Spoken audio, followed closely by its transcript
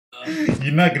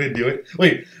You're not gonna do it.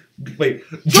 Wait.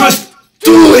 Just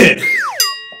do it!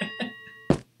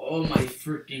 Oh my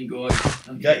freaking god.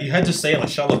 Yeah, you had to say it like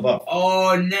shut up.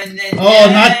 Oh, no. Oh,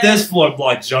 not this floor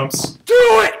block jumps. Do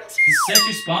it! You set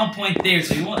your spawn point there,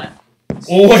 so you want to...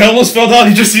 Oh, I almost fell down.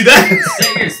 Did you see that?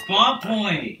 Set your spawn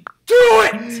point. Do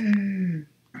it!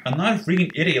 I'm not a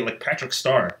freaking idiot like Patrick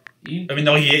Star. I mean,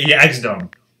 no, he acts dumb.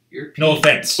 You're peak. No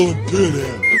offense. You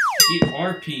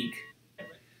are peak.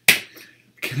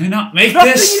 Can I not make this?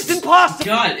 Nothing is impossible!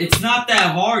 God, it's not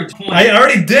that hard. I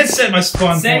already did set my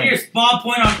spawn point. Set your spawn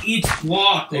point on each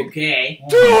block, okay? Oh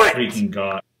Do it! Freaking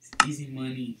god. It's easy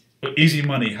money. Easy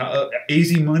money.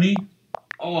 Easy money?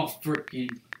 Oh, freaking.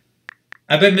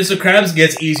 I bet Mr. Krabs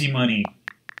gets easy money.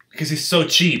 Because he's so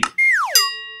cheap.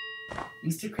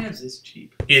 Mr. Krabs is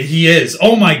cheap. He is.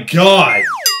 Oh my god.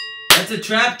 That's a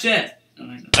trap chest.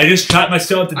 Oh, I just trapped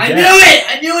myself to death. I knew it!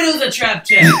 I knew it was a trap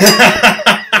chest.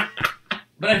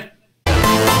 But I...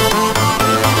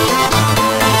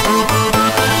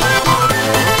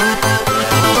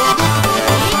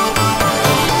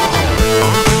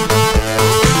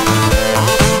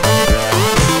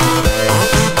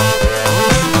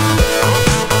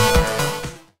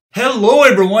 Hello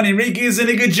everyone, Enrique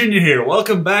Zuniga Jr. here.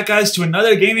 Welcome back guys to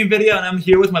another gaming video, and I'm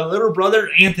here with my little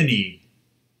brother Anthony.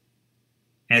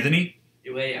 Anthony?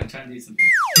 Wait, I'm trying to do something.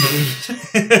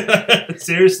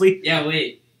 Seriously? Yeah,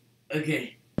 wait.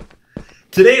 Okay.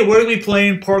 Today we're going to be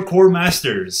playing Parkour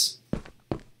Masters.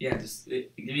 Yeah, just give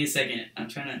me a second. I'm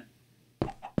trying to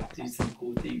do some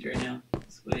cool things right now.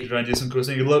 You're trying to do some cool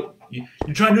things. Look, you're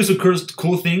trying to do some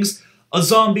cool things. A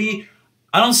zombie.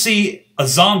 I don't see a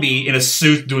zombie in a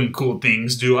suit doing cool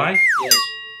things, do I? Yes.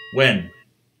 When?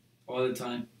 All the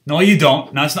time. No, you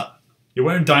don't. No, it's not. You're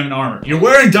wearing diamond armor. You're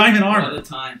wearing diamond armor. All the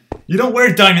time. You don't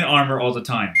wear diamond armor all the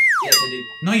time. Yes, I do.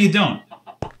 No, you don't.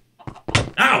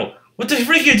 Ow! What the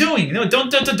freak are you doing? No, don't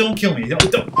kill me.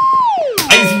 Don't.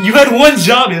 You had one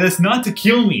job, and that's not to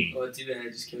kill me. Oh, too bad. I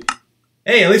just killed you.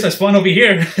 Hey, at least I spawned over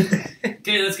here.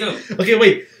 Okay, let's go. Okay,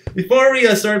 wait. Before we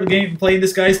start the game playing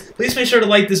this, guys, please make sure to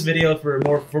like this video for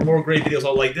more great videos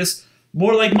all like this.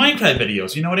 More like Minecraft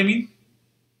videos. You know what I mean?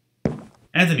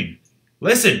 Anthony,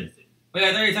 listen. Wait,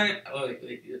 I thought you were talking. Oh,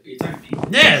 wait, you're talking to me.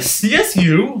 Yes,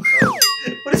 you. Oh.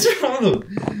 What is your problem?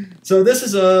 So this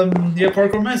is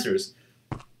Parkour Masters.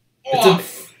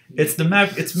 It's the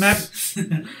map.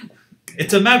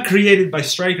 It's a map created by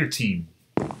Striker Team.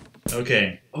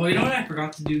 Okay. Oh, you know what I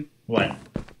forgot to do? What?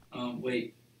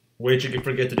 Wait. What did you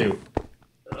forget to do?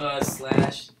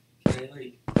 Slash. Can I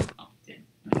like? Oh, damn.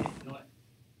 Okay, you know what?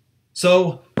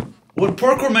 So, what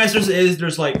Parkour Masters is,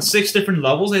 there's like 6 different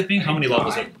levels, I think. How many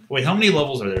levels are? Wait, how many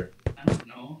levels are there? I don't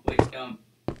know. Wait,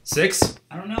 6?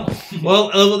 I don't know.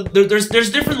 Well, there's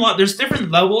different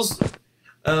levels.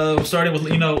 Starting with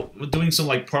with doing some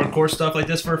like parkour stuff like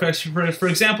this. For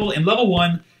example, in level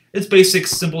 1, it's basic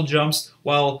simple jumps.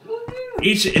 While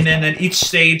each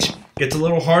stage gets a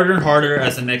little harder and harder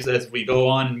as we go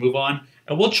on and move on.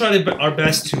 And we'll try our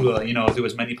best to do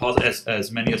as many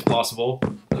as possible,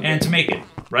 okay, and to make it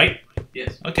right.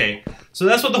 Yes. Okay. So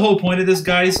that's what the whole point of this,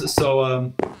 guys.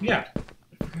 So yeah.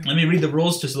 Let me read the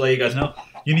rules just to let you guys know.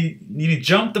 You need to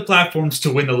jump the platforms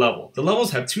to win the level. The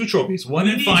levels have 2 trophies, one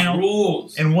in final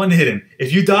and one hidden.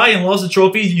 If you die and lost the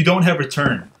trophy, you don't have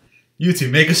return. You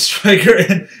two, make a striker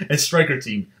and striker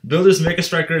team. Builders, make a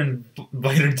striker and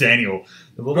fighter Daniel.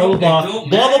 Blah blah blah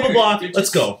blah blah blah. Let's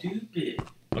go. Stupid.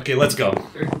 Okay, let's go.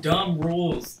 They're dumb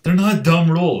rules. They're not dumb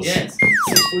rules. Yes.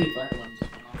 6:45.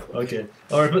 Okay.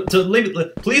 All right, but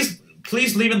please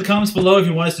leave in the comments below if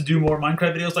you want us to do more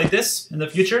Minecraft videos like this in the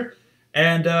future.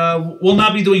 And we'll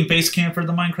not be doing face cam for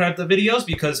the Minecraft videos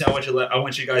because I want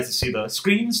you guys to see the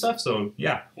screen and stuff. So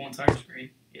yeah. Whole entire screen.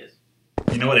 Yes.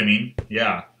 You know what I mean?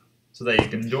 Yeah. So that you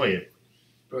can enjoy it.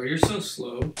 Bro, you're so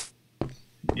slow.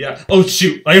 Yeah. Oh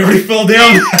shoot! I already fell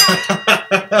down.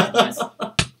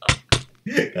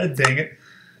 God dang it.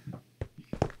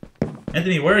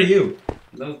 Anthony, where are you?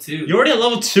 Level 2. You're already at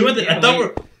level 2? Yeah, I thought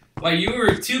we're... Why, you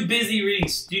were too busy reading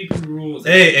stupid rules.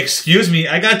 Hey, excuse me.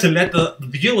 I got to let the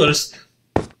viewers...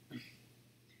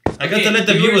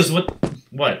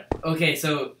 What? Okay,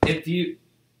 so if you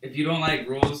don't like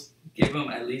rules, give them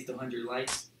at least 100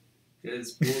 likes.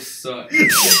 Because rules suck.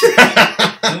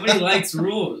 Nobody likes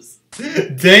rules.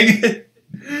 Dang it.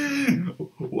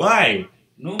 Why?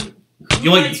 No.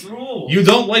 Who likes rules? You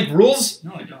don't like rules?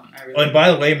 No, I don't. I really Oh, and by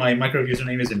the way, my Minecraft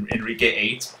username is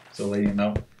Enrique8, so let you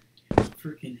know.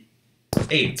 Freaking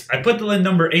 8. I put the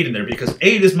number 8 in there because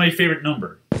 8 is my favorite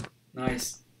number.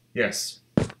 nice. Yes.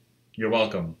 You're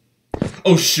welcome.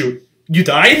 Oh shoot. You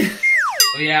died?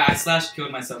 Oh yeah, I slash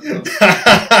killed myself though. You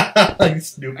I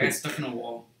stupid. got stuck in a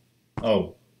wall.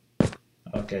 Oh.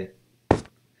 Okay.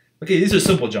 Okay, these are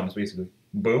simple jumps, basically.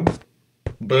 Boom.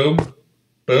 Boom.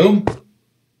 Boom.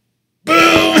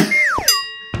 Boom!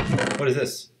 What is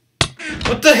this?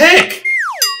 What the heck?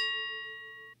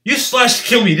 You slashed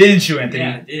kill me, didn't you, Anthony?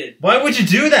 Yeah, I did. Why would you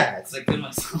do that? Because I killed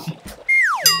myself.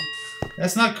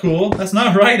 That's not cool. That's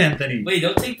not right, Anthony. Wait,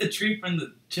 don't take the tree from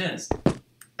the chest.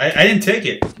 I didn't take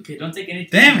it. Okay, don't take anything.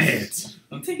 Damn it!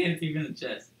 Don't take anything from the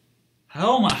chest.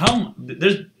 How am I?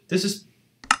 This is.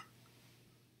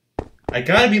 I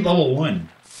gotta be level 1.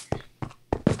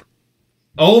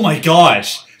 Oh my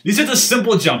gosh! These are the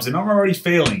simple jumps, and I'm already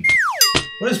failing.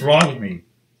 What is wrong with me?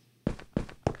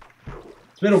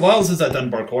 It's been a while since I've done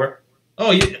parkour.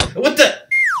 Oh, what the?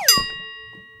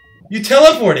 You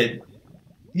teleported.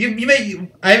 You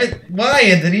made. I haven't. Why,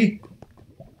 Anthony?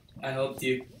 I helped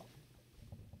you.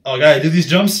 Oh, I gotta do these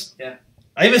jumps? Yeah.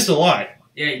 I missed a lot.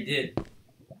 Yeah, you did.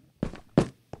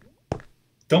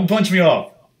 Don't punch me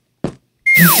off. You need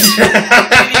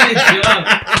to jump.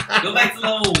 Go back to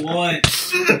level 1.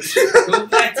 Go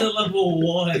back to level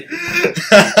 1.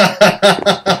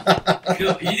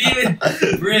 You didn't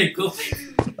even break. Go back.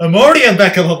 I'm already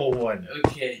back at level 1.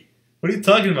 Okay. What are you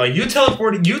talking about? You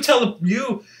teleported. You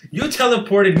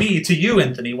teleported me to you,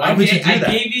 Anthony. Why would you do that?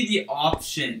 I gave you the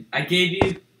option. I gave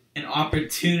you an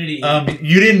opportunity.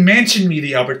 You didn't mention me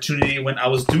the opportunity when I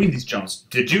was doing these jumps,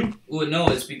 did you? Well, no,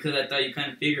 it's because I thought you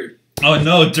kind of figured. Oh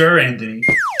no, Anthony.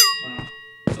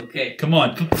 Okay. Come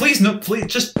on, please no, please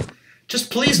just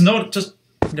please no, just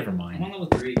never mind. I'm on level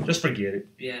 3. Just forget it.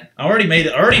 Yeah. I already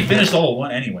finished level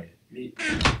 1 anyway.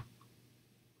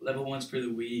 Level 1's for the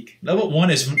weak. Level 1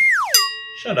 is.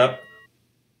 Shut up.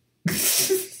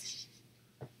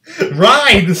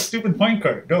 Ride the stupid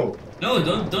minecart. Go. No,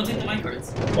 don't take the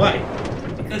minecarts. Why?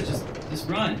 Because just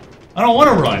run. I don't want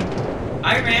to run.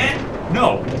 I ran.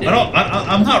 No, I don't.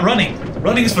 I'm not running.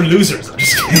 Running is for losers. I'm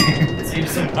just kidding. So you're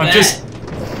so fat.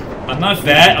 I'm not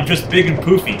fat. I'm just big and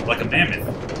poofy, like a mammoth.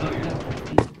 No, you're not.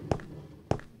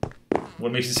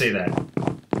 What makes you say that?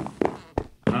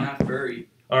 You're not furry.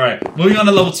 All right, moving on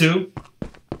to level 2.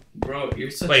 Bro,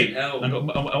 you're such an L.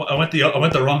 I went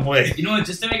the wrong way. You know what?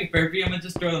 Just to make it fair for you, I'm gonna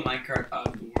just throw the minecart out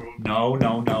of the world. No.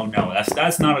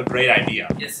 That's not a great idea.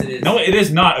 Yes, it is. No, it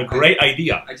is not a great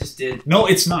idea. I just did. No,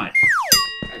 it's not.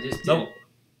 I just did.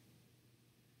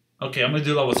 Okay, I'm gonna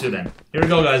do level 2 then. Here we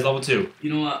go, guys. Level 2.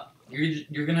 You know what?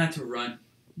 You're gonna have to run.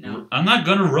 No. I'm not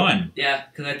gonna run. Yeah,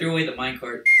 because I threw away the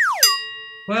minecart.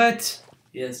 What?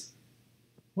 Yes.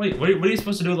 Wait, what are you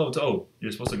supposed to do at level 2? Oh,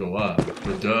 you're supposed to go up.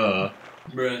 Duh.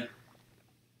 Bruh.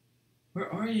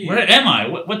 Where are you? Where am I?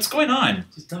 What's going on?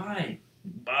 Just die.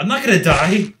 I'm not gonna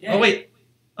die. Yeah. Oh, wait.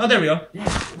 Oh, there we go. Yeah,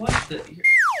 what the?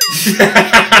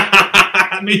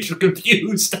 I made you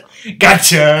confused.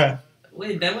 Gotcha.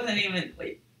 Wait, that wasn't even.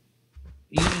 Wait.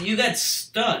 You got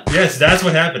stuck. Yes, that's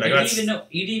what happened. You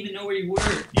didn't even know where you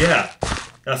were. Yeah.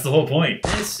 That's the whole point.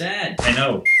 That is sad. I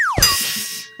know.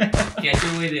 Yeah,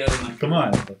 throw away the other one. Come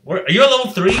on. Are you at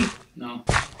level 3? No.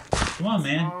 Come on,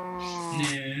 man. No.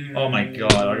 Oh my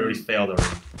god, I already failed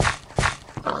already.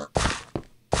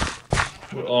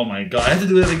 Oh my god, I have to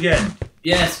do it again.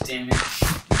 Yes, damn it.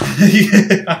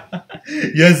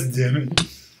 Yes, damn it.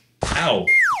 Ow.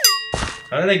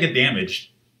 How did I get damaged?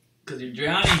 Because you're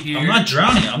drowning here. I'm not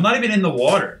drowning. I'm not even in the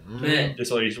water. Bet.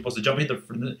 So you're supposed to jump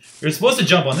you're supposed to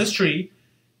jump on this tree.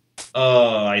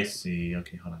 Oh, I see.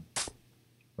 Okay, hold on.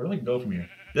 Where do I go from here?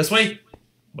 This way?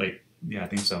 Wait. Yeah, I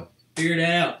think so. Figure it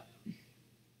out.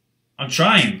 I'm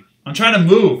trying. I'm trying to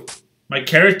move my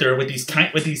character with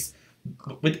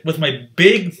my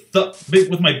big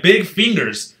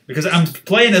fingers because I'm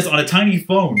playing this on a tiny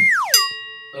phone.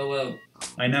 Oh well.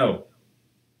 I know.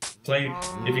 Playing.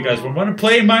 If you guys want to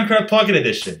play Minecraft Pocket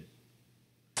Edition,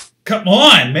 come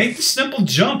on, make the simple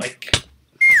jump.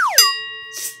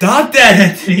 Stop that,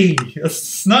 Anthony.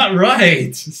 That's not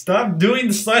right. Stop doing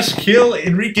the /kill,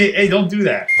 Enrique. Hey, don't do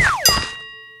that.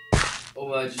 Oh,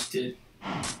 well, I just did.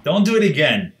 Don't do it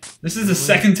again. This is the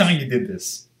second time you did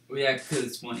this. Oh, yeah, because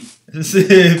it's funny.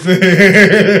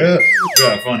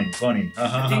 Yeah, funny.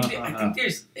 I think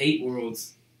there's 8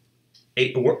 worlds.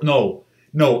 8?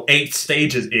 No, 8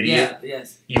 stages, idiot. Yeah,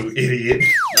 yes. You idiot.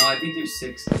 No, I think there's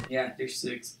 6. Yeah, there's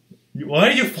 6. Why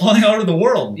are you falling out of the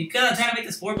world? Because I'm trying to make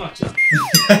this 4-block jump.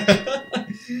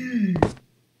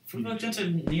 4-block jumps are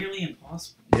nearly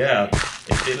impossible. Yeah,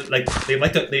 they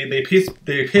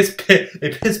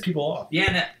piss people off.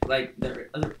 Yeah,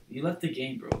 you left the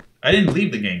game, bro. I didn't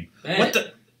leave the game. Bet. What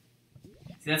the?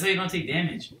 See, that's how you don't take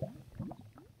damage.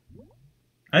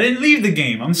 I didn't leave the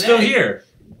game. I'm still here.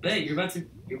 Bet you're about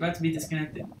to be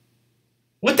disconnected.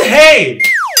 What the hey?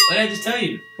 What did I just tell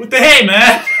you? What the hey,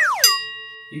 man?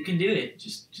 You can do it.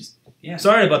 Just yeah.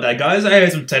 Sorry about that, guys. I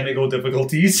had some technical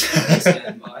difficulties. Please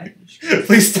stand by.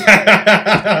 Please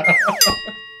stand.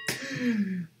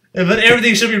 But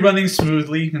everything should be running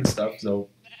smoothly and stuff. So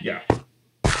yeah,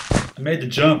 I made the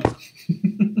jump.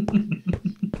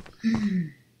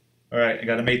 All right, I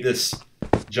gotta make this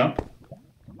jump,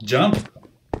 jump,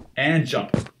 and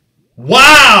jump.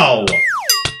 Wow!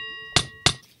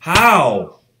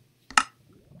 How?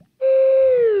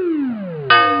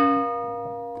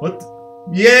 What?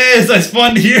 Yes, I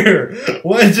spawned here.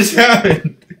 What just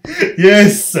happened?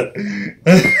 Yes.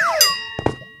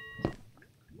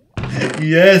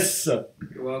 Yes.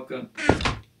 You're welcome.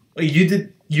 Wait, you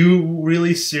did? You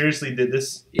really seriously did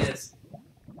this? Yes.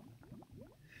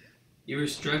 You were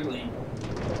struggling.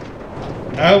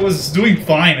 I was doing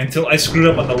fine until I screwed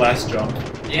up on the last jump.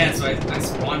 Yeah, so I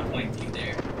spawn point you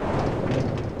there.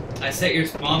 I set your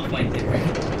spawn point there.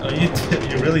 Oh, you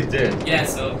did. You really did. Yeah,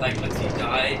 so like once you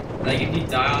die, like if you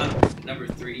die on number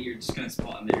 3, you're just gonna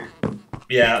spawn there.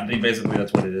 Yeah, I mean, basically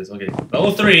that's what it is. Okay,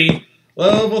 level 3.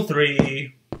 Level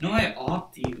 3. No, I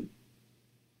opt you.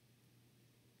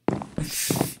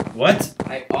 What?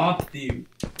 I opt you.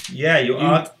 Yeah, you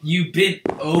opt. You been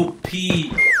OP.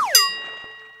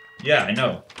 Yeah, I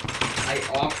know. I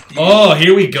opt you. Oh,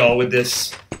 here we go with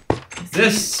this.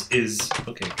 This is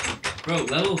okay. Bro,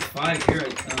 level 5, here I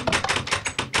come.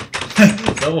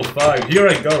 Level 5, here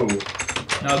I go.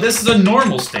 Now this is a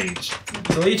normal stage.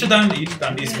 So each time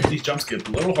these jumps get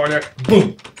a little harder.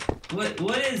 Boom.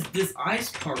 What is this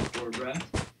ice parkour, bruh?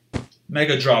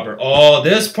 Mega dropper. Oh,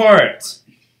 this part.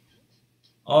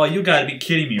 Oh, you gotta be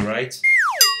kidding me, right?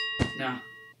 Nah.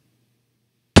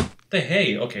 The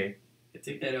hey, okay.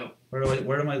 Take that out. Where do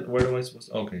I supposed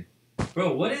to? Okay.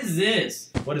 Bro, what is this?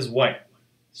 What is what?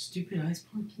 Stupid ice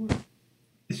parkour.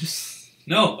 It's just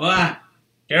No. Ah.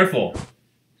 careful.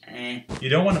 Eh. You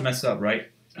don't want to mess up,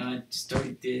 right? I just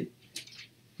already did.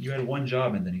 You had one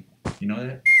job, Anthony. You know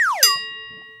that?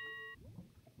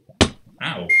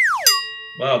 Ow.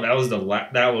 Wow, that was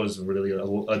that was really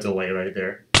a delay right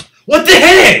there. What the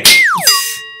heck?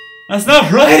 That's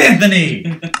not right, Anthony.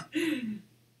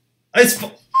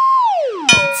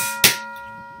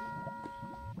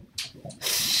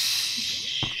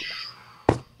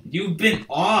 You've been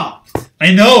off.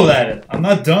 I know that. I'm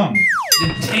not dumb.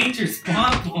 Then change your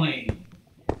spawn point.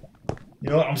 You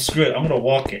know what? I'm screwed. I'm gonna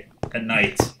walk it at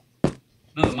night.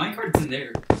 No, the minecart's in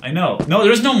there. I know. No,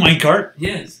 there's no minecart.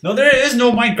 Yes. No, there is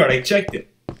no minecart. I checked it.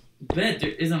 Bet there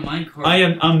is a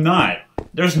minecart. I'm not.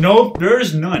 There's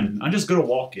none. I'm just gonna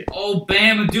walk it. Oh,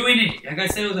 bam! I'm doing it. Like I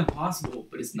said, it was impossible,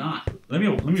 but it's not. Let me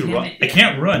run. I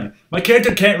can't run. My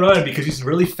character can't run because he's a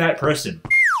really fat person.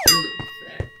 You're really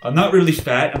fat. I'm not really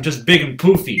fat. I'm just big and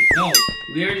poofy. No,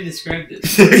 we already described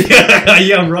this.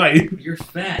 yeah, I'm right. You're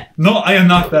fat. No, I am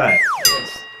not fat.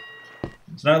 Yes.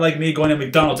 It's not like me going to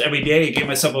McDonald's every day and get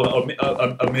myself a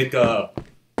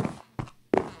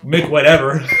Mick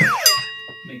whatever.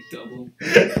 McDouble.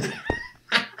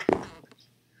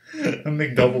 A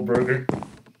McDouble burger.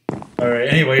 Alright,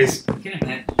 anyways. I can't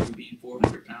imagine you being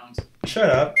 400 pounds. Shut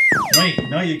up.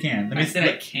 No, you can't. I said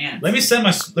I can't. Let me set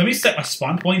my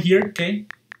spawn point here, okay?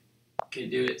 Okay,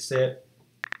 do it. Set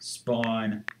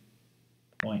spawn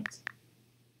point.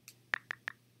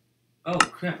 Oh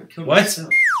crap! I killed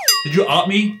myself. Did you opt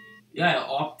me? Yeah, I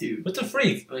opt you. What the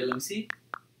freak? Wait, let me see.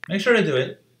 Make sure to do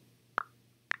it.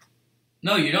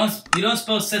 No, you don't. You don't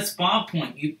supposed to set spawn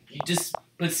point. You just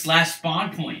put slash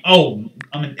spawn point. Oh,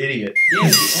 I'm an idiot.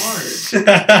 Yes, you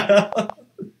are.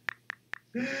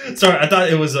 Sorry, I thought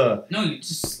it was a. No, you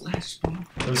just slash spawn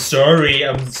point. I'm sorry,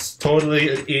 I'm totally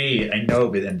an idiot. I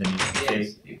know it, Anthony. Okay?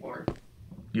 Yes, you are.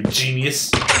 You're a genius.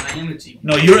 I am a genius.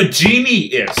 No, you're a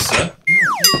genius. No, what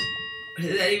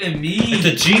does that even mean? It's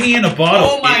a genie in a bottle.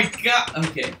 Oh my god.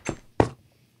 Okay.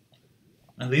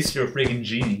 At least you're a freaking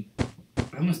genie.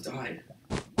 I almost died.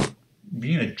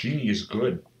 Being a genie is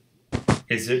good.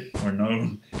 Is it or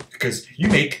no? Because you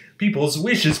make people's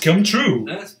wishes come true.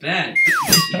 That's bad.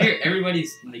 You hear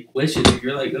everybody's like wishes, and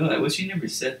you're like, oh, I wish you never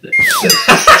said that.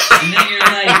 And then you're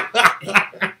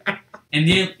like, and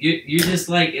then you're just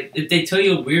like, if they tell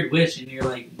you a weird wish, and you're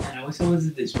like, man, I wish I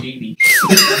wasn't this genie.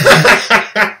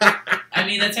 I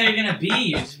mean, that's how you're gonna be.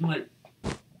 You're just like,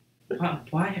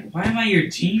 why am I your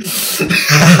genie? That's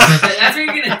what you're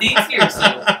gonna think to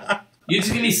yourself. You're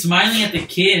just gonna be smiling at the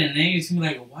kid, and then you're just gonna be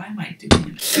like, why am I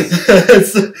doing this?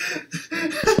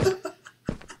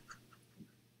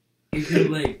 You're gonna be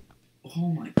like, oh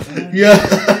my god.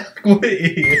 Yeah.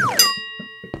 Wait.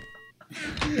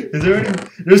 Is there any...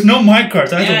 There's no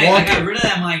minecarts. I have to walk I got rid of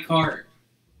that minecart.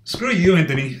 Screw you,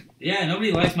 Anthony. Yeah,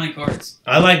 nobody likes minecarts.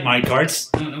 I like minecarts.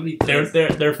 No, nobody does.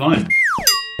 They're fun.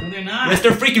 not. Yes,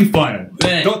 they're freaking fun.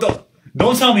 Good.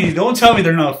 Don't tell me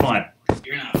they're not fun.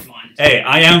 You're not fun. Hey,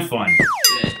 I am fun.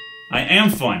 Good. I am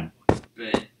fun.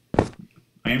 Good.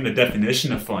 I am the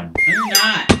definition of fun. No, you're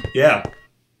not. Yeah.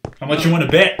 How much you want to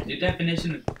bet? Your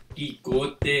definition of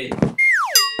gigote.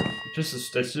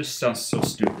 That just sounds so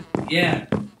stupid. Yeah.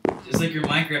 Just like your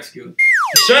Minecraft skill.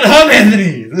 Shut up,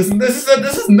 Anthony. This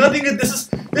has nothing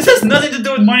to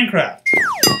do with Minecraft.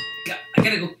 I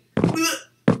gotta go.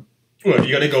 What?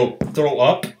 You gotta go throw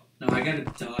up? No, I gotta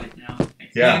die now.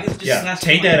 Yeah.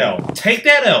 Take that L. Take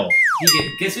that L.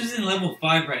 Guess who's in level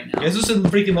 5 right now? Guess who's in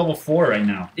freaking level 4 right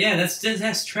now? Yeah,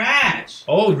 that's trash.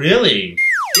 Oh, really?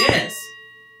 Yes.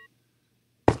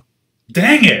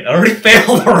 Dang it! I already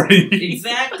failed already.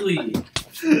 Exactly.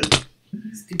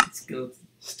 Stupid skeletons.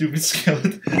 Stupid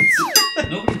skeletons.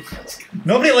 Nobody likes skeletons.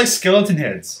 Nobody likes skeleton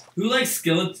heads. Who likes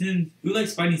skeletons? Who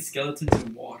likes finding skeletons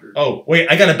in water? Oh, wait,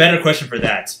 I got a better question for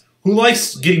that. Who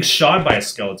likes getting shot by a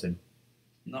skeleton?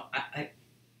 No,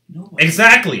 nobody.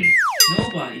 Exactly.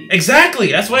 Nobody.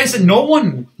 Exactly. That's why I said no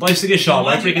one likes to get shot.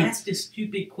 Why by did you freaking... ask a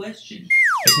stupid question?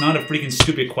 It's not a freaking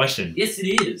stupid question. Yes, it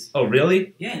is. Oh,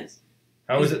 really? Yes.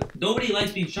 How is it? Nobody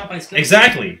likes being shot by skeletons.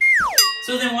 Exactly.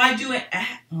 So then why'd you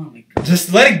oh my god.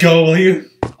 Just let it go, will you?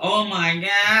 Oh my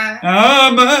god.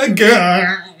 Oh my god.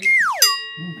 Oh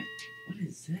my, what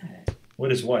is that?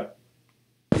 What is what?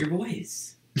 Your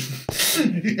voice.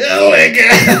 Oh my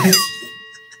god.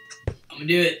 I'm gonna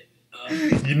do it.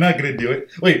 You're not gonna do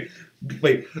it. Wait.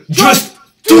 Just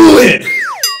do it!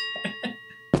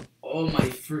 Oh my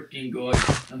freaking god.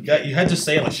 Okay. You had to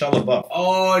say it like Shia LaBeouf.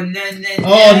 Oh, no.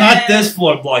 Oh, not this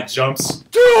floor block jumps.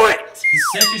 Do it!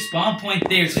 Set your spawn point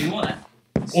there so you want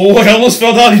Oh, I almost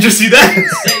fell down. Did you see that?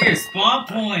 set your spawn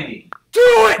point. Do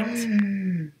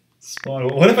it! Spawn.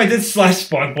 What if I did slash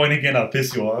spawn point again? I'll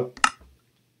piss you off.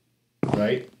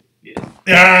 Right? Yeah.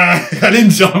 Ah, I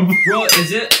didn't jump. Bro,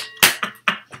 is it?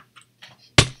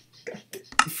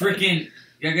 Freaking,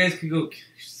 you guys can go.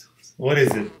 What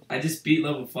is it? I just beat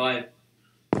level 5.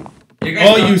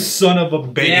 Oh, you son of a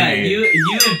bacon. Yeah, you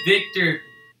and Victor.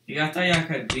 I thought y'all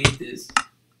could beat this.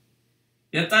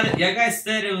 Y'all guys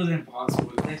said it was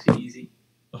impossible. It was actually easy.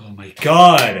 Oh my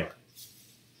god.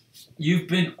 You've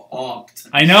been opt.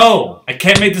 I know. I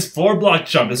can't make this 4 block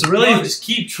jump. It's really. No, just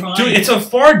keep trying. Dude, it's a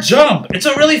far jump. It's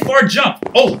a really far jump.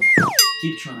 Oh.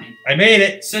 Keep trying. I made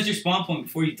it. Set your spawn point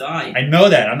before you die. I know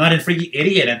that. I'm not a freaking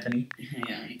idiot, Anthony.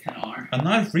 Yeah, you kind of are. I'm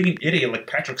not a freaking idiot like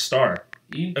Patrick Star.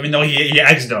 You, I mean, no, he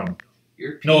acts dumb.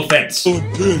 you're pink. No offense.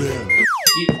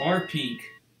 You are pink.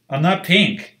 I'm not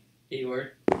pink. You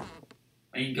are.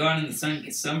 When you go out in the sun and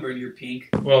get sunburned, you're pink.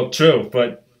 Well, true,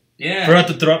 but Yeah.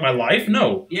 throughout my life,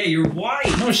 no. Yeah, you're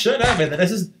white. No, shut up, man.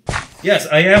 This is. Yes,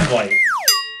 I am white.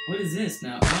 What is this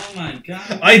now? Oh my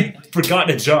god. I forgot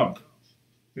to jump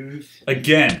Oof.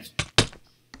 again.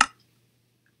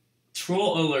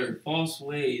 Troll alert. False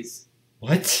ways.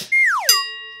 What?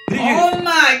 Oh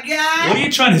my god. What are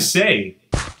you trying to say?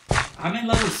 I'm in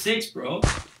level 6, bro.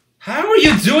 How are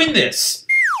you doing this?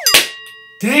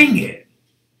 Dang it.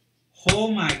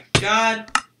 Oh my god.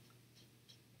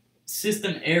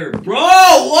 System error. Bro,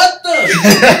 what the?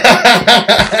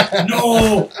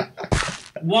 No.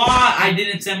 Why? I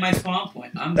didn't set my spawn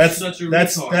point. I'm such a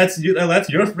retard. That's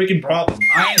your freaking problem.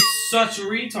 I am such a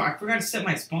retard. I forgot to set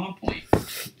my spawn point.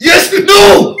 Yes!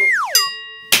 No!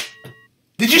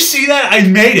 Did you see that? I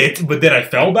made it, but then I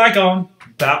fell back on.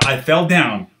 I fell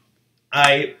down.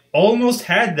 I almost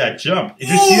had that jump. Did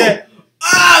you see that?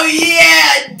 Oh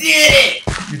yeah, I did it!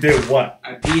 You did what?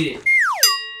 I beat it.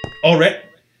 Alright.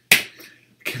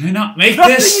 Can I not make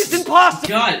Nothing this? is impossible.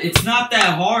 God, it's not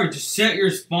that hard. Just set your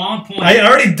spawn point. I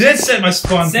already did set my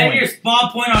spawn set point. your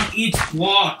spawn point on each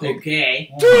block,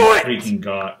 okay? Do it! Freaking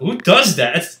god. Who does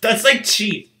that? That's like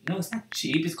cheap. No, it's not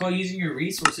cheap. It's called using your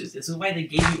resources. This is why they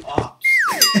gave you ops.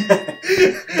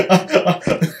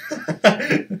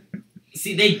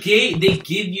 See, they give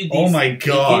you these. Oh my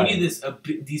god! They give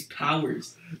you these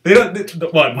powers. They don't.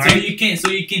 What? So you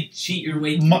can cheat your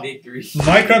way to victory.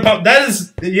 Minecraft. That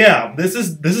is. Yeah. This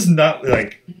is not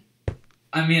like.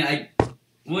 I mean,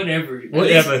 whatever.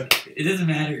 Whatever. It doesn't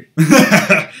matter.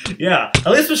 Yeah.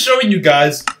 At least we're showing you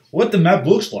guys what the map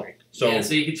looks like. So yeah.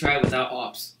 So you can try it without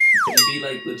ops. And be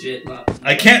like legit.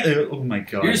 I can't. Oh my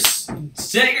god.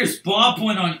 Set your spawn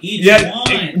point on each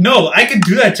one. No, I can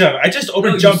do that jump. I just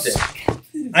over jumped it.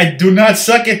 I do not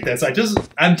suck at this.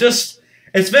 I'm just.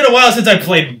 It's been a while since I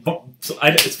played.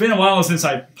 It's been a while since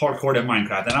I parkoured in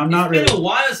Minecraft, and I'm not really. It's been a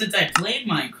while since I played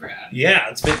Minecraft. Yeah,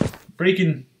 it's been a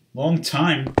freaking long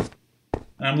time.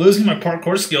 And I'm losing my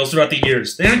parkour skills throughout the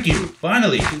years. Thank you.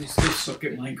 Finally. You still suck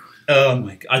at Minecraft. Oh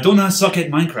my god. I do not suck at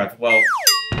Minecraft. Well,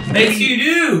 Maybe you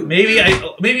do. Maybe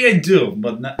I do,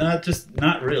 but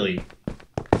not really.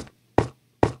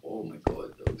 Oh my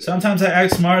god. Okay. Sometimes I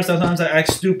act smart, sometimes I act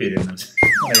stupid in this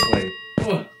when I play.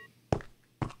 Oh.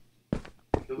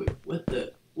 Wait, what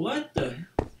the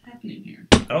hell is happening here?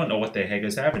 I don't know what the heck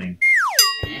is happening.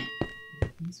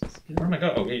 Oh my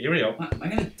god, okay, here we go. Am I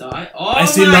gonna die? Oh I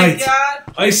see my light. god!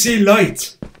 I see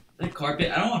light. That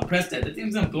carpet, I don't want to press that. That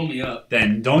thing's gonna blow me up.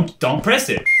 Then don't press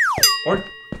it. Or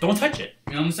don't touch it.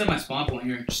 You know, I'm gonna set my spawn point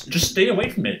here. Just stay away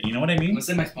from it, you know what I I'm mean? gonna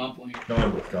set my spawn point here.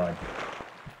 Oh god.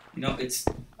 You know, it's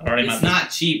Alright,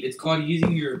 not cheap. It's called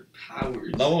using your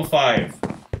powers. Level 5.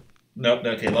 Nope,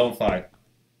 okay, level 5.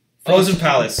 Frozen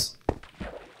Palace.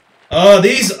 Oh,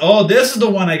 this is the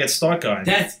one I get stuck on.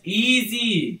 That's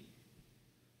easy.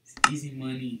 It's easy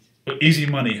money. Easy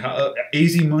money.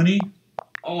 Easy money?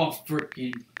 Oh,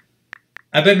 freaking.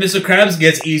 I bet Mr. Krabs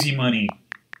gets easy money.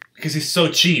 Because he's so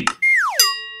cheap.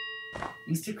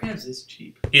 Mr. Krabs is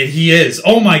cheap. He is.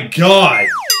 Oh my god.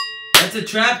 That's a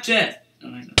trap chest.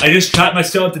 Oh, I just trapped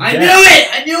myself to death. I knew it!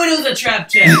 I knew it was a trap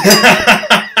chest.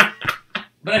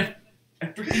 But I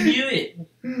freaking knew it.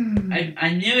 I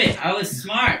knew it. I was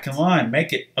smart. Come on,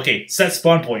 make it. Okay, set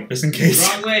spawn point, just in case.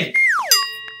 Wrong way.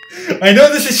 I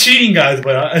know this is cheating, guys,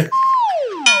 but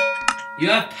You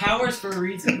have powers for a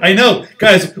reason. I know.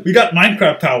 Guys, we got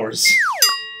Minecraft powers.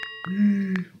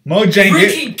 Mojang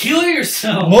freaking kill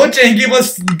yourself! Mojang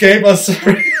gave us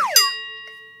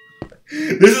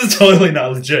This is totally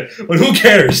not legit, but who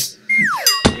cares?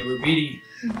 Yeah, we're beating.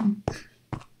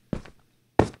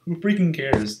 Who freaking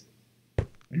cares?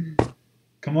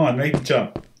 Come on, make the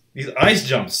jump. These ice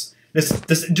jumps.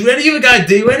 Do any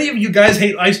of you guys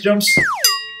hate ice jumps?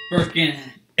 Freaking.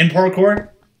 In parkour?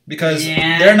 Because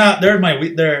yeah. they're not my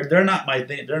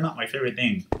thing. They're not my favorite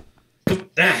thing.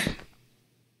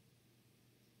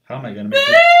 How am I gonna make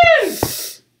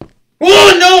this?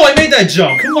 Oh no! I made that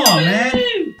jump. Come on,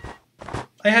 man.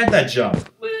 I had that jump.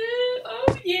 Woo.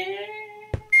 Oh yeah.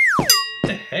 What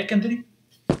the heck, Anthony?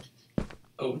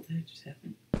 Oh, what the heck just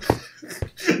happened?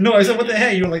 No, I said what the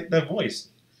heck? You were like that voice.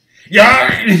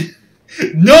 Yeah.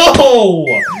 No!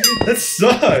 That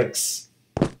sucks.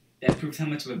 That proves how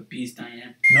much of a beast I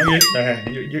am. No,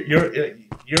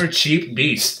 you're a cheap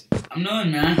beast. I'm not,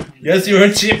 man. Yes, you're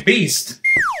a cheap beast.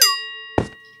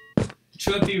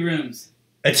 Trophy rooms.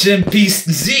 A chimp-beast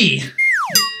Z.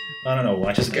 I don't know.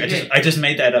 I just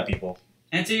made that up, people.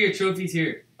 Enter your trophies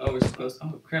here. Oh, we're supposed.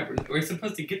 Oh crap! We're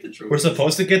supposed to get the trophies. We're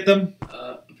supposed to get them.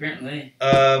 Apparently.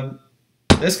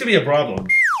 This could be a problem.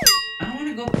 I don't want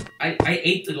to go. I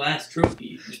ate the last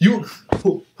trophy.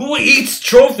 Who eats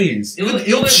trophies?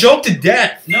 You'll choke to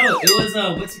death. No, it was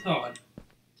what's it called?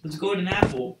 It was golden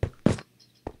apple.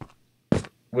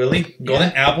 Really?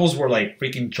 Golden apples were like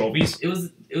freaking trophies? It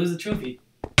was a trophy.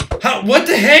 How? What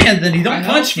the heck, Anthony? Don't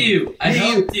punch me. I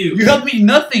helped you. You helped me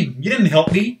nothing. You didn't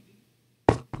help me.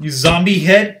 You zombie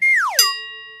head.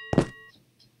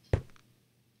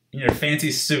 In your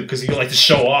fancy suit because you like to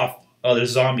show off other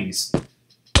zombies.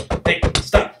 Hey,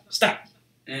 stop.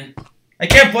 I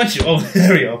can't punch you. Oh,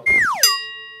 there we go.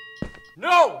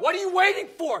 No, what are you waiting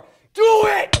for? Do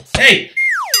it! Hey,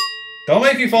 don't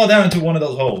make me fall down into one of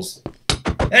those holes.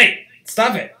 Hey,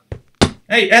 stop it.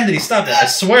 Hey, Anthony, stop it. I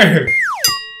swear.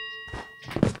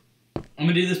 I'm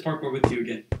gonna do this parkour with you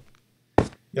again.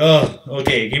 Oh,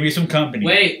 okay. Give me some company.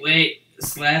 Wait.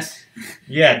 Slash.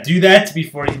 Yeah, do that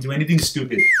before you do anything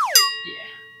stupid.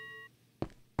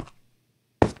 Yeah.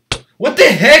 What the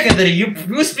heck, Anthony? You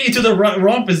boosted me to the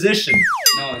wrong position.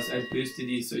 No, I boosted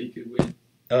you so you could win.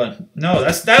 No,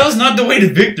 that was not the way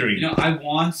to victory. You know, I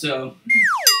won, so.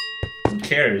 Who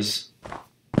cares?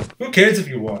 Who cares if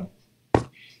you won?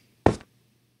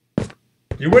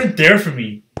 You weren't there for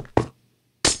me.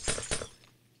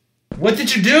 What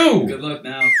did you do? Good luck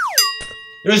now.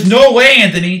 There's no way,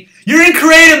 Anthony. You're in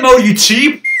creative mode, you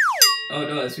cheap. Oh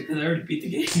no, that's because I already beat the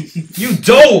game. You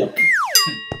dope.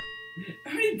 I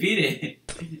already beat it.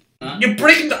 Huh? You're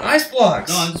breaking the ice blocks.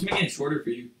 No, I'm just making it shorter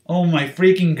for you. Oh my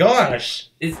freaking gosh.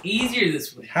 It's easier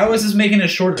this way. How is this making it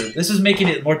shorter? This is making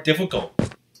it more difficult.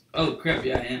 Oh crap,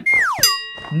 yeah, I am.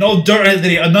 No dirt,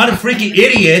 Anthony. I'm not a freaking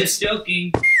idiot. Just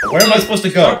joking. Where am I supposed to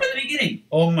go? Start from the beginning.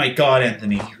 Oh my god,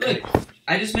 Anthony. Look,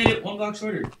 I just made it one block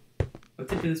shorter.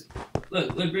 What's up this?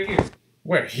 Look right here.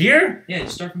 Where? Here? Yeah,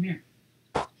 just start from here.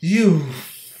 You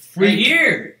freak. Right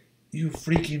here. You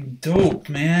freaking dope,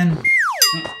 man.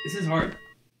 No, this is hard.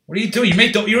 What are you doing?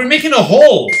 You were making a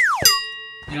hole.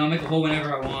 You know, I'll make a hole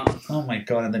whenever I want. Oh my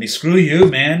god, Anthony. Screw you,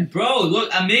 man. Bro, look,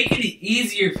 I'm making it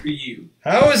easier for you.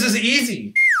 How is this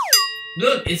easy?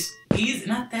 Look, it's easy.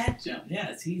 Not that jump.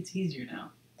 Yeah, it's easier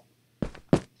now.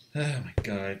 Oh my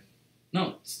god.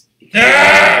 No.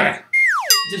 Ah!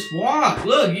 Just walk.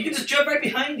 Look, you can just jump right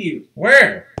behind you.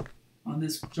 Where? On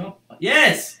this jump.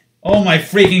 Yes. Oh my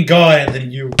freaking god, Anthony,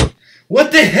 you...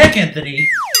 What the heck, Anthony?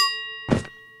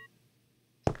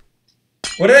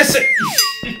 What did I say?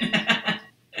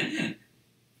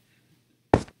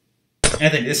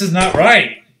 Anthony, this is not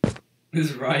right. This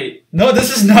is right. No,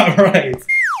 this is not right.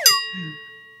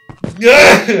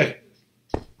 Gah!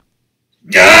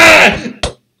 Gah!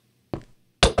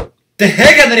 The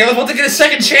heck, Anthony, I was about to get a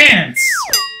second chance.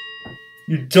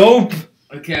 You dope.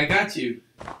 Okay, I got you.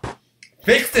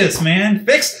 Fix this, man.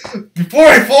 Fix... Before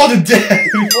I fall to death.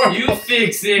 You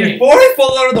fix it. Before I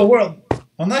fall out of the world.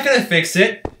 I'm not gonna fix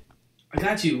it. I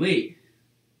got you. Wait.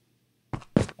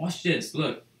 Watch this.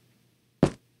 Look.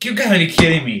 You gotta be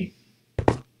kidding me.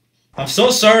 I'm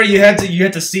so sorry you had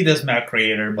to see this map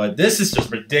creator, but this is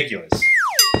just ridiculous.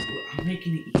 I'm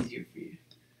making it easier for you.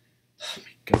 Oh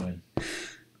my god.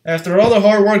 After all the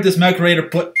hard work this map creator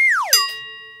put...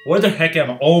 Where the heck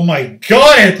am I? Oh my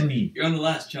god, Anthony! You're on the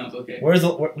last jump. Okay. Where's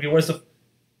the...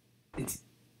 It's...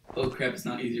 Oh crap! It's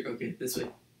not easier. Okay, this way.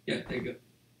 Yeah, there you go. You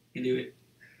can do it.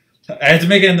 I had to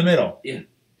make it in the middle. Yeah.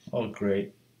 Oh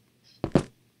great.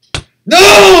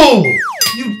 No!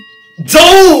 You...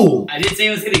 No! I didn't say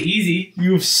it was gonna be easy.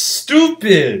 You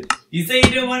stupid! You say you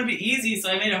didn't want to be easy, so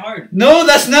I made it hard. No,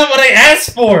 that's not what I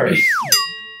asked for!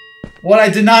 What I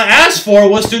did not ask for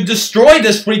was to destroy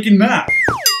this freaking map.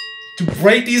 To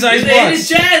break these ice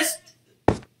blocks. In the chest!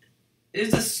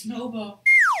 It's a snowball.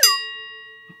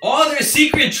 Oh, there's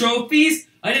secret trophies?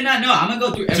 I did not know. I'm gonna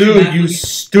go through every map. Dude, you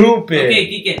stupid. Okay,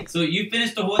 Geek. So you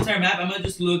finished the whole entire map. I'm gonna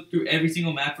just look through every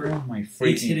single map for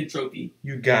each hidden trophy.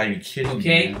 You gotta be kidding me.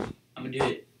 Okay? Man. I'm gonna do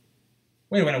it.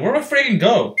 Wait a minute, where do I freaking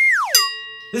go?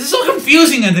 This is so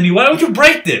confusing, Anthony. Why don't you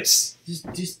break this?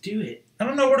 Just do it. I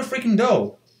don't know where to freaking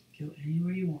go. Go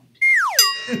anywhere you want.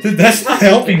 That's not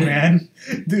helping, man.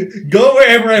 Dude, go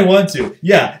wherever I want to.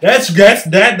 Yeah, that's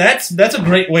a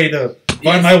great way to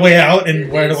find my way out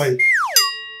and where do I...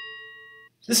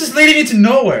 This is leading me to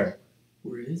nowhere.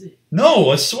 Where is it? No,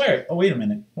 I swear. Oh, wait a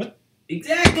minute. What?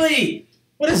 Exactly!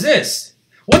 What is this?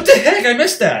 What the heck? I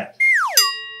missed that.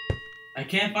 I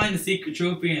can't find the secret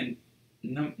trophy and...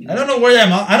 No. I don't know where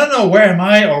am I. I don't know where am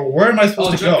I or where am I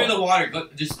supposed to go. Oh, jump through the water. Go,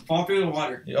 just fall through the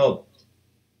water. Oh.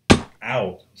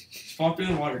 Ow. Just fall through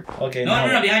the water. Okay,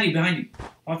 no, behind you.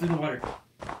 Fall through the water.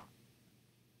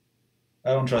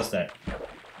 I don't trust that. What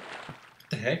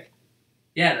the heck?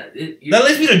 Yeah, that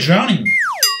leads me to drowning.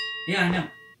 Yeah, I know.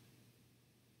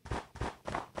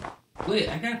 Wait,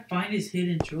 I gotta find his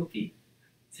hidden trophy.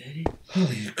 Is that it?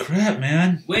 Holy crap,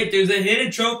 man. Wait, there's a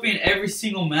hidden trophy in every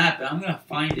single map, and I'm gonna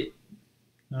find it.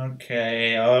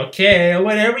 Okay,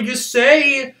 whatever you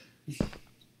say.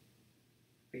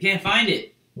 I can't find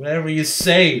it. Whatever you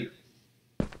say,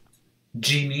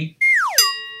 genie.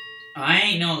 I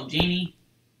ain't no genie.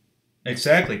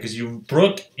 Exactly, because you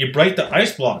break the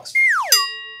ice blocks.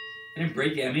 I didn't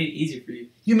break it. I made it easier for you.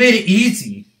 You made it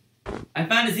easy. I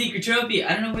found a secret trophy.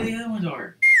 I don't know where the other ones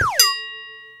are.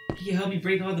 Can you help me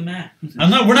break all the map?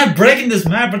 We're not breaking this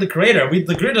map for the creator.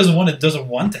 The creator doesn't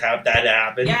want to have that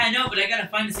happen. Yeah, I know, but I gotta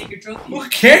find the secret trophy. Who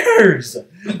cares?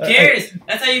 Who cares?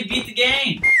 That's how you beat the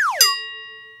game.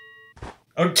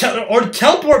 Or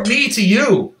teleport me to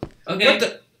you. Okay. What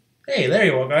the? Hey, there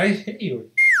you are, guys. Hey, you.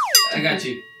 I got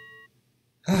you.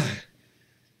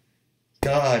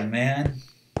 God, man.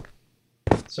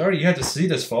 Sorry you have to see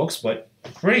this, folks, but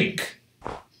freak.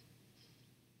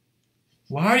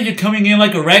 Why are you coming in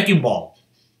like a wrecking ball?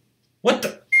 What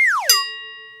the?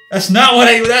 That's not where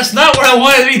I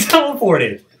wanted to be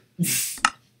teleported.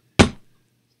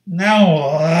 Now,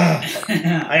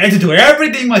 I had to do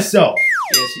everything myself.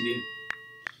 Yes, you did.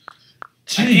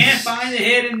 Jeez. I can't find the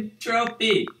hidden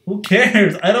trophy. Who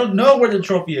cares? I don't know where the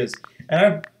trophy is. And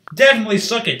I definitely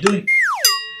suck at doing...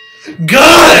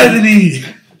 God, Anthony!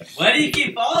 Why do you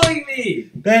keep following me?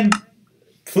 Then,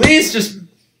 please just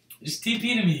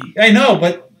TP to me. I know,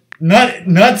 but not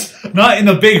in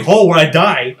the big hole where I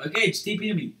die. Okay, just TP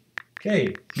to me.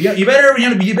 Okay. You better be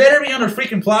on a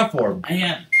freaking platform. I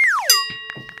am.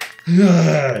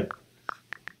 Good.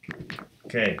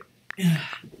 Okay.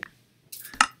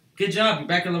 Good job. You're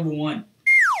back at level 1.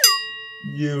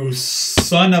 You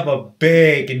son of a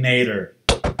baconator.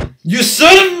 You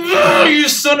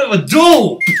son of a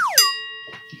dope!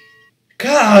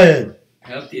 God! I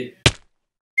helped you.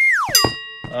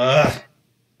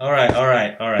 Alright.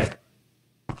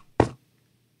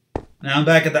 Now I'm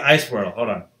back at the ice world. Hold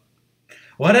on.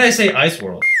 Why did I say ice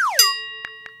world?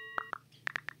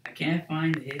 I can't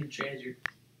find the hidden treasure.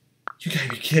 You gotta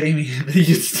be kidding me.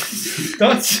 This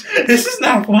is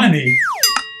not funny.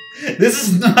 This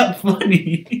is not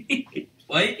funny.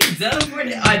 Well, you can teleport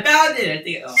it. I found it. I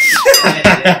think. Oh,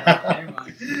 never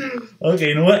mind. Okay,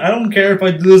 you know what? I don't care if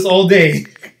I do this all day.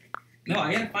 No,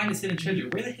 I gotta find this hidden treasure.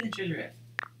 Where's the hidden treasure at?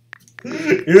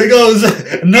 Here it goes.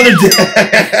 Another day.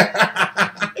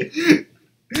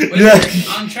 Wait,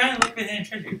 I'm trying to look for the hidden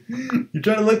treasure. You're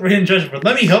trying to look for hidden treasure, but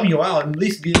let me help you out and at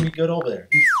least get me good over there.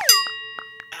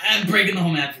 I'm breaking the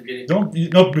whole map. Forget it. Don't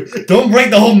break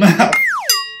the whole map.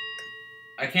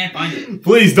 I can't find it.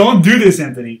 Please don't do this,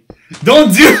 Anthony.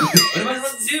 Don't do. What am I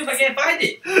supposed to do if I can't find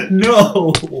it?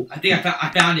 No. I think I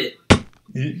found it.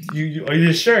 You are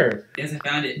you sure? Yes, I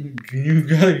found it. You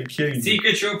gotta be kidding me.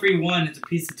 Secret trophy 1. It's a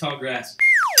piece of tall grass.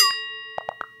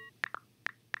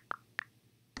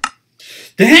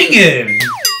 Dang it!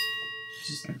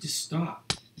 Just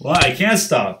stop. Well, I can't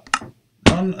stop.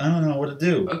 I don't know what to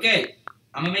do. Okay,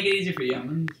 I'm gonna make it easier for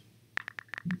you.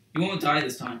 You won't die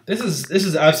this time. This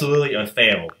is absolutely a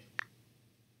fail.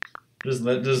 Just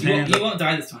You won't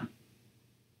die this time.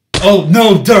 Oh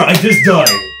no, duh! I just died.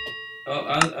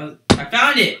 Oh, I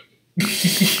found it.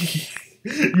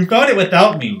 You found it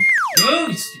without me. No,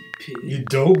 you stupid pig. You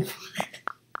dope.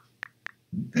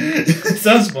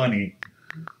 Sounds funny.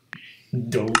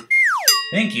 Dope.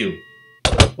 Thank you.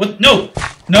 What? No!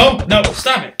 No! No!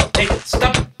 Stop it! Hey,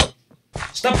 stop!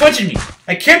 Stop punching me!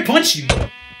 I can't punch you!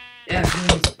 Yeah,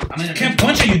 I'm in I can't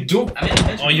punch you, you dope! I'm in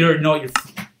adventure. Oh, you're... No,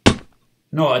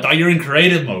 I thought you were in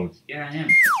creative mode. Yeah, I am.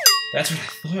 That's what I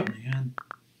thought, man.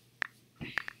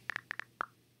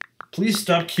 Please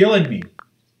stop killing me.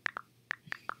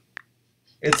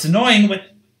 It's annoying, but...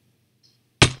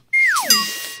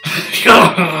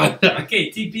 God! Okay,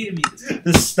 TP to me.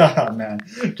 Just stop, man.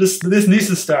 This needs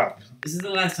to stop. This is the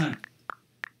last time.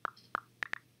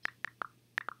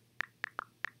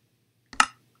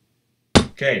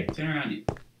 Okay. Turn around you.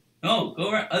 No,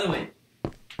 go right other way.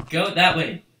 Go that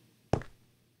way.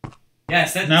 Yeah,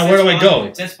 now where do I go?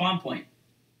 It says spawn point.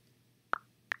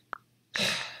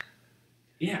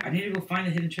 Yeah, I need to go find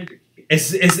the hidden treasure.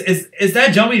 Is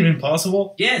that jump even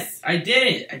possible? Yes, I did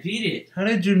it. I beat it. How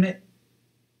did you...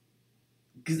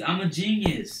 Because I'm a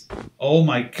genius. Oh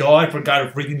my god, I forgot to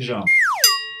freaking jump.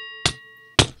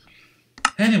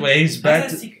 Anyways, back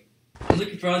to... Secret? I'm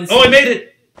looking for all this... Oh, I made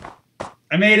it!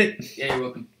 I made it! Yeah, you're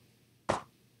welcome.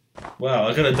 Wow,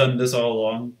 I could have done this all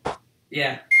along.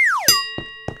 Yeah.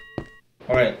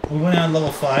 Alright, we went on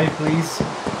level 5, please.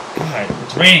 God,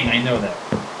 it's raining, I know that.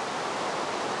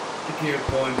 Okay,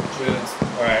 going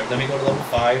Alright, let me go to level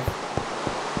 5.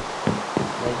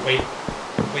 Oh,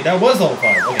 wait, that was level 5,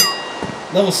 okay.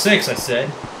 Level 6, I said.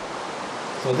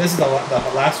 So this is the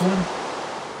last one?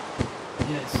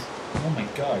 Yes. Oh my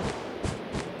god. I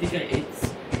think I ate.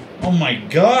 Oh my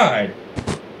god!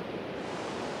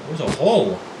 There's a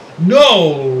hole.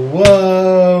 No!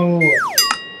 Whoa!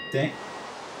 Dang.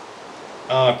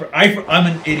 I'm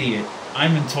an idiot.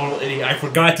 I'm a total idiot. I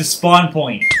forgot to spawn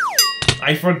point.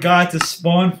 I forgot to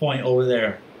spawn point over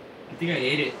there. I think I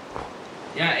ate it.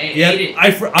 Yeah, I ate it.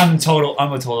 I'm a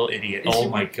total idiot. Oh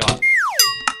my god.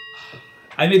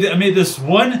 I made this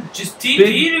one. Just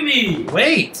TP to me.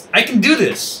 Wait, I can do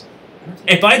this.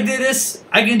 If I did this,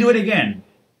 I can do it again.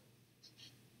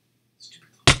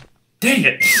 Dang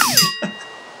it!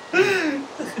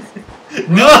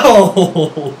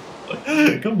 No!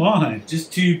 Come on.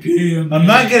 Just TP him. I'm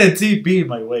not gonna TP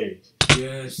my way.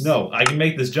 Yes. No, I can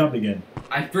make this jump again.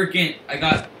 I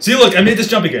got... See, look, I made this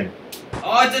jump again.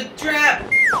 Oh, it's a trap!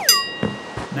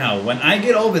 Now, when I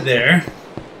get over there,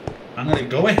 I'm gonna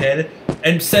go ahead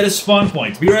and set a spawn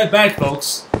point. Be right back,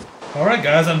 folks. Alright,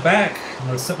 guys, I'm back. I'm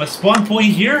gonna set my spawn point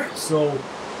here, so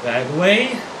that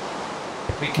way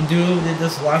we can do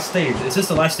this last stage. Is this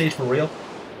the last stage for real?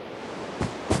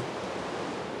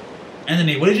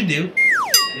 Anthony, what did you do?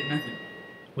 I did nothing.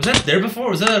 Was that there before?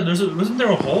 Wasn't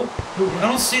there a hole? I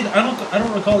don't see. I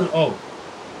don't recall it. Oh.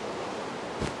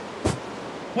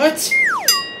 What?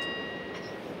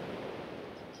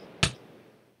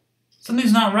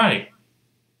 Something's not right.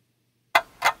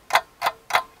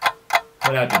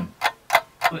 What happened?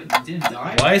 What, you didn't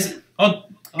die? Why is it? Oh.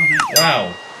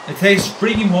 Wow. It takes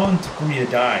freaking long for me to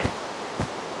die.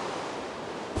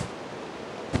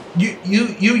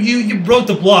 You broke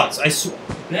the blocks. I swear.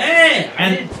 Man, I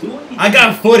didn't do anything. I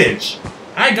got footage.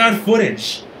 I got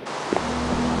footage.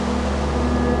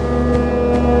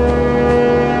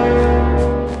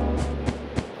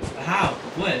 How?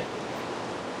 What?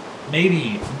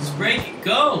 Maybe. Just break it.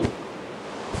 Go.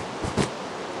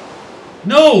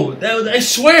 No, I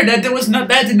swear that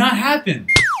did not happen.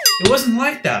 It wasn't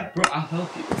like that. Bro, I'll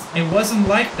help you. It wasn't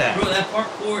like that. Bro, that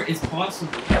parkour is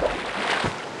possible.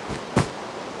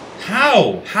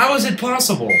 How? How is it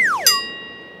possible?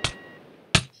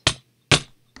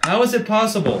 How is it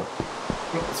possible?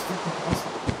 Bro, it's fucking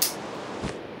possible.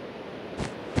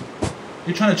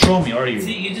 You're trying to troll me, are you?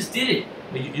 See, you just did it.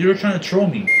 You're trying to troll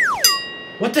me.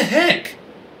 What the heck?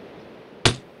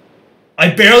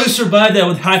 I barely survived that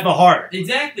with half a heart.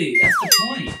 Exactly. That's the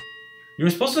point. You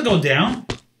were supposed to go down?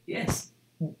 Yes.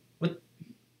 What?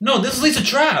 No, this leads a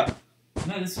trap.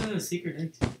 No, this was a secret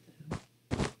exit.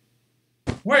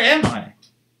 Where am I?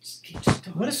 Just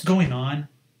don't. What is going on?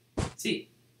 See,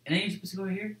 and then you're supposed to go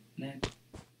here, and then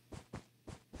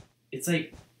it's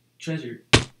like treasure.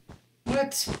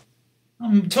 What?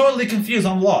 I'm totally confused.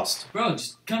 I'm lost. Bro,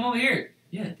 just come over here.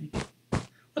 Yeah.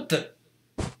 What the?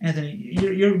 Anthony,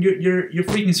 you're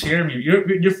freaking scaring me.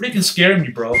 You're freaking scaring me,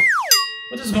 bro.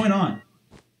 What is going on?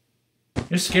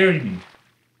 You're scaring me.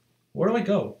 Where do I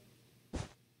go?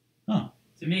 Huh?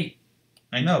 To me.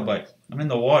 I know, but I'm in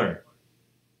the water.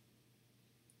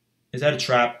 Is that a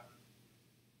trap?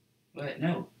 What?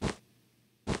 No.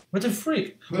 What the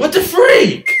freak? What the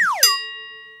freak?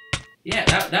 Yeah,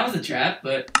 that was a trap,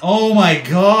 but. Oh my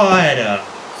god!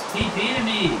 Just TP to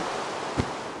me.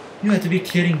 You have to be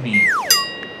kidding me.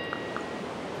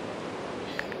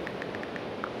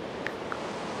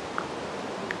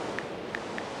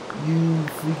 You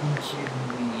freaking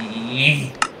kidding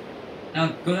me.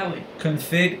 Now go that way.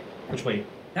 Config. Which way?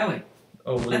 That way.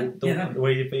 Oh, that way. The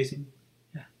way you're facing?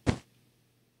 Yeah.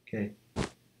 Okay.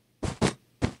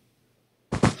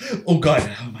 Oh god,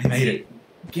 I made it.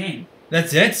 Game.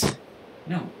 That's it?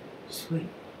 No. Just wait.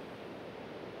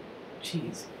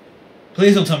 Jeez.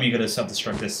 Please don't tell me you're gonna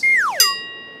self-destruct this.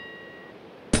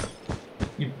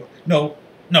 No.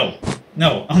 No.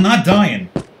 No. I'm not dying.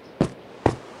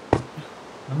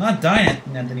 I'm not dying,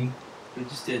 Anthony. We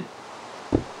just did.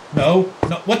 No.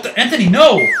 No. What the? Anthony,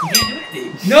 no! You can't do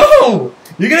anything. No!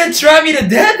 You're gonna trap me to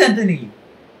death, Anthony!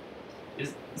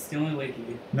 It's the only way you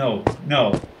can. No.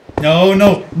 No. No,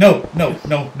 no, no, no,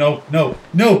 no, no, no,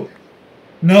 no.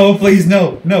 No, please,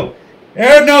 no, no.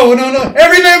 No, no, no.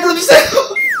 Every man for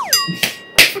himself!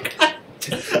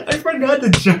 I forgot to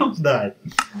jump that.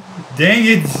 Dang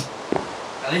it.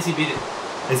 At least you beat it.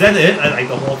 Is that it? I like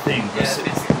the whole thing. Yeah, that's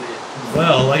basically it.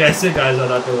 Well, like I said, guys, I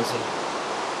thought there was a...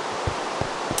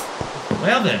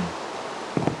 Well, then.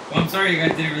 Well, I'm sorry you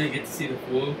guys didn't really get to see the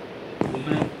full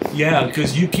map. Yeah,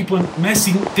 because you keep on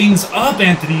messing things up,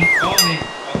 Anthony. Follow me.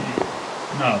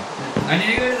 No. I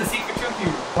need to go to the secret trophy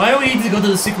room. Why do we need to go to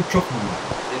the secret trophy room?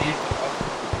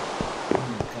 Oh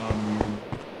my god, man.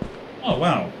 Oh,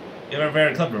 wow. You're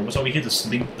very clever. So we hit the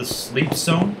sleep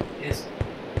zone? Yes.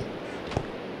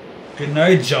 Good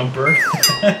night, jumper.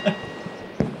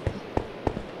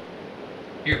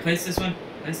 Here, place this one.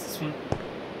 Place this one.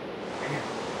 Right here.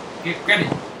 Here, grab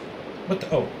it. What the?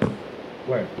 Oh.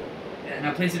 Where? Yeah,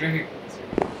 now place it right here.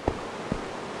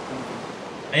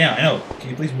 Yeah, I know. Can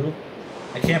you please move?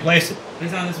 I can't place it.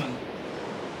 Place it on this one.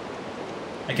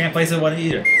 I can't place it one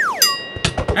either.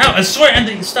 Ow! I swear,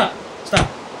 Anthony, stop! Stop!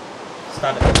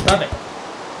 Stop it! Stop it!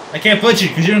 I can't put you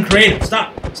because you're in creative.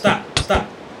 Stop! Stop! Stop!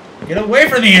 Get away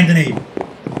from me, Anthony!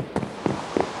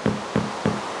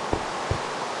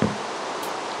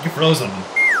 You froze on me.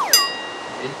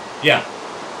 Yeah.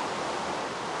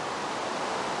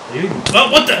 Oh,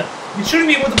 what the? You shooting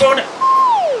me with the bow?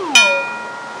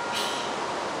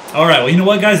 Alright, well, you know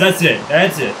what, guys? That's it.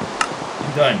 That's it.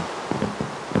 I'm done.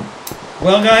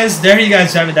 Well, guys, there you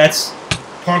guys have it. That's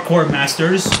Parkour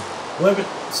Masters. Whatever.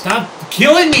 Stop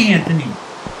killing me, Anthony.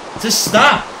 Just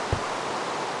stop.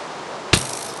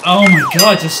 Oh my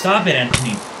god, just stop it,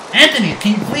 Anthony. Anthony,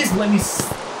 can you please let me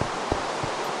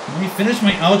finish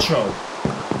my outro?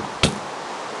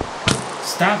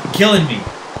 Stop killing me.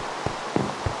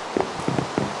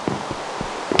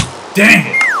 Dang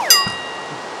it.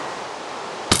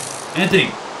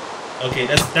 Anthony. Okay,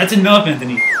 that's enough,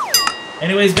 Anthony.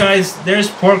 Anyways, guys, there's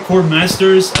Parkour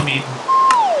Masters. I mean,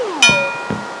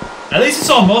 at least you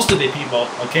saw most of it, people,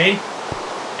 okay?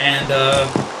 And,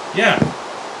 yeah.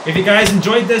 If you guys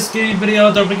enjoyed this gaming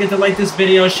video, don't forget to like this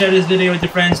video, share this video with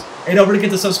your friends, and don't forget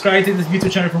to subscribe to this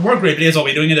YouTube channel for more great videos I'll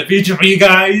be doing in the future for you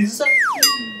guys.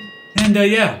 And,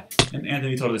 yeah. And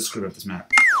Anthony totally screwed up this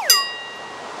map.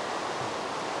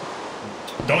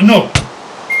 Don't know.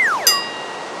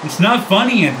 It's not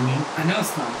funny, Anthony. I know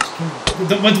it's not. I'm just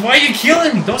kidding. But why are you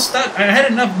killing me? Don't stop. I had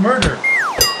enough murder.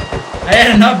 I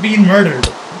had enough being murdered.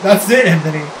 That's it,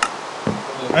 Anthony.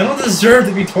 I don't deserve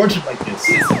to be tortured like this.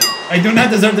 I do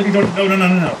not deserve to be tortured. No, no, no,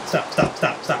 no, no. Stop, stop,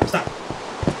 stop, stop, stop.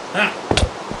 Ah.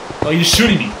 Oh, you're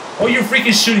shooting me. Oh, you're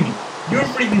freaking shooting me. You're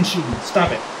freaking shooting me.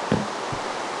 Stop it.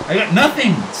 I got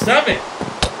nothing. Stop it.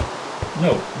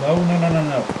 No, no, no, no, no,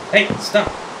 no. Hey,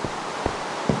 stop.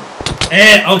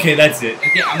 Okay, that's it.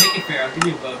 Okay, I'll make it fair. I'll give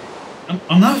you a bug.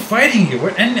 I'm not fighting you.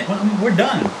 We're done. We're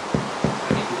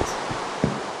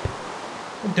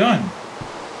done.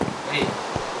 Wait.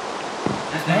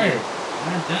 Not done yet.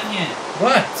 I'm not done yet.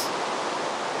 What?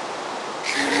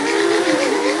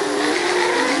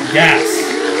 Gas.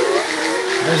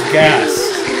 There's gas.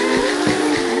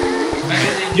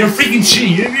 You're freaking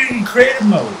cheating. You're in creative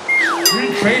mode. You're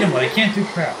in creative mode. I can't do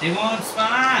crap. They won't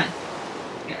spawn.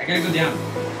 I gotta go down.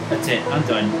 That's it. I'm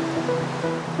done.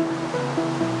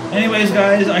 Anyways,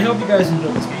 guys, I hope you guys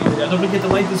enjoyed this video. Don't forget to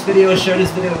like this video, share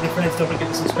this video with your friends. Don't forget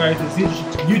to subscribe to this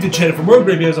YouTube channel for more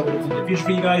great videos I will do in the future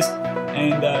for you guys.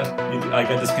 And I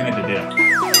got disconnected there.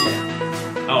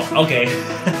 Oh, okay.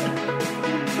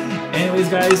 Anyways,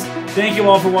 guys, thank you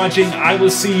all for watching. I will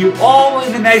see you all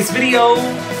in the next video.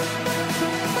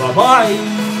 Bye-bye.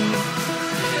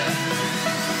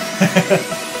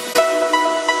 Yeah.